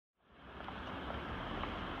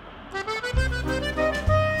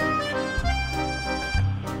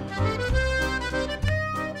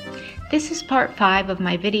This is part 5 of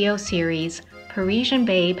my video series, Parisian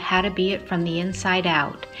Babe, How to Be It From the Inside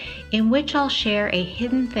Out, in which I'll share a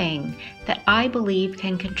hidden thing that I believe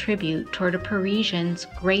can contribute toward a Parisian's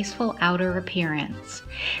graceful outer appearance.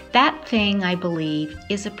 That thing, I believe,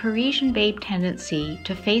 is a Parisian Babe tendency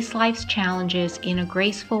to face life's challenges in a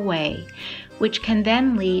graceful way, which can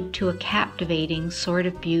then lead to a captivating sort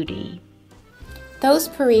of beauty. Those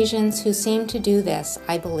Parisians who seem to do this,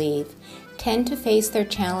 I believe, tend to face their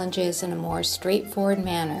challenges in a more straightforward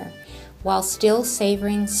manner, while still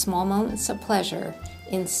savoring small moments of pleasure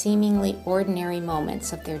in seemingly ordinary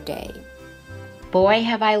moments of their day. Boy,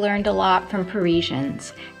 have I learned a lot from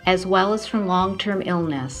Parisians, as well as from long-term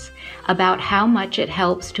illness, about how much it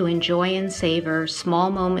helps to enjoy and savor small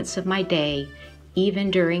moments of my day, even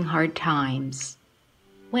during hard times.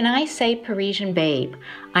 When I say Parisian Babe,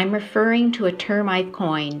 I'm referring to a term I've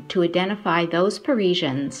coined to identify those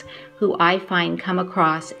Parisians who I find come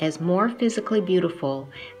across as more physically beautiful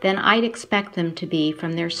than I'd expect them to be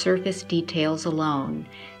from their surface details alone,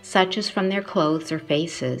 such as from their clothes or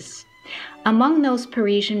faces. Among those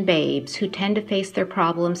Parisian babes who tend to face their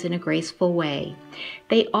problems in a graceful way,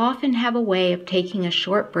 they often have a way of taking a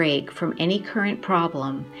short break from any current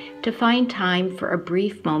problem to find time for a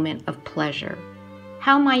brief moment of pleasure.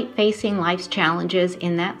 How might facing life's challenges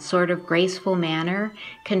in that sort of graceful manner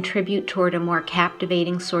contribute toward a more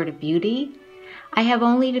captivating sort of beauty? I have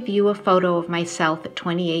only to view a photo of myself at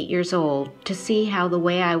 28 years old to see how the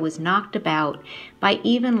way I was knocked about by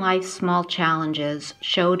even life's small challenges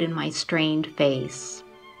showed in my strained face.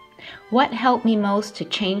 What helped me most to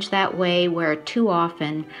change that way where too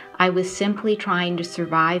often I was simply trying to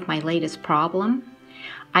survive my latest problem?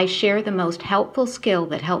 I share the most helpful skill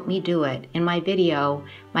that helped me do it in my video,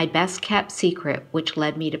 My Best Kept Secret, which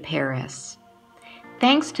led me to Paris.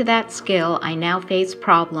 Thanks to that skill, I now face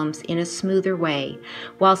problems in a smoother way,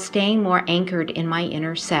 while staying more anchored in my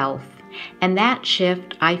inner self, and that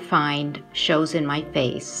shift, I find, shows in my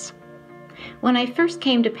face. When I first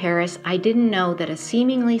came to Paris, I didn't know that a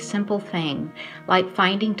seemingly simple thing, like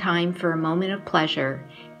finding time for a moment of pleasure,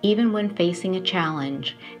 even when facing a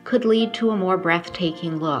challenge, could lead to a more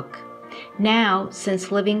breathtaking look. Now,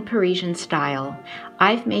 since living Parisian style,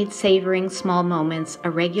 I've made savoring small moments a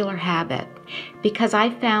regular habit because I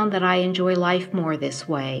found that I enjoy life more this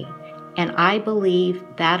way, and I believe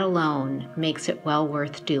that alone makes it well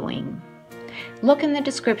worth doing. Look in the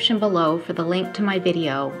description below for the link to my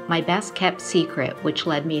video, My Best Kept Secret, which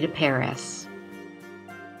led me to Paris.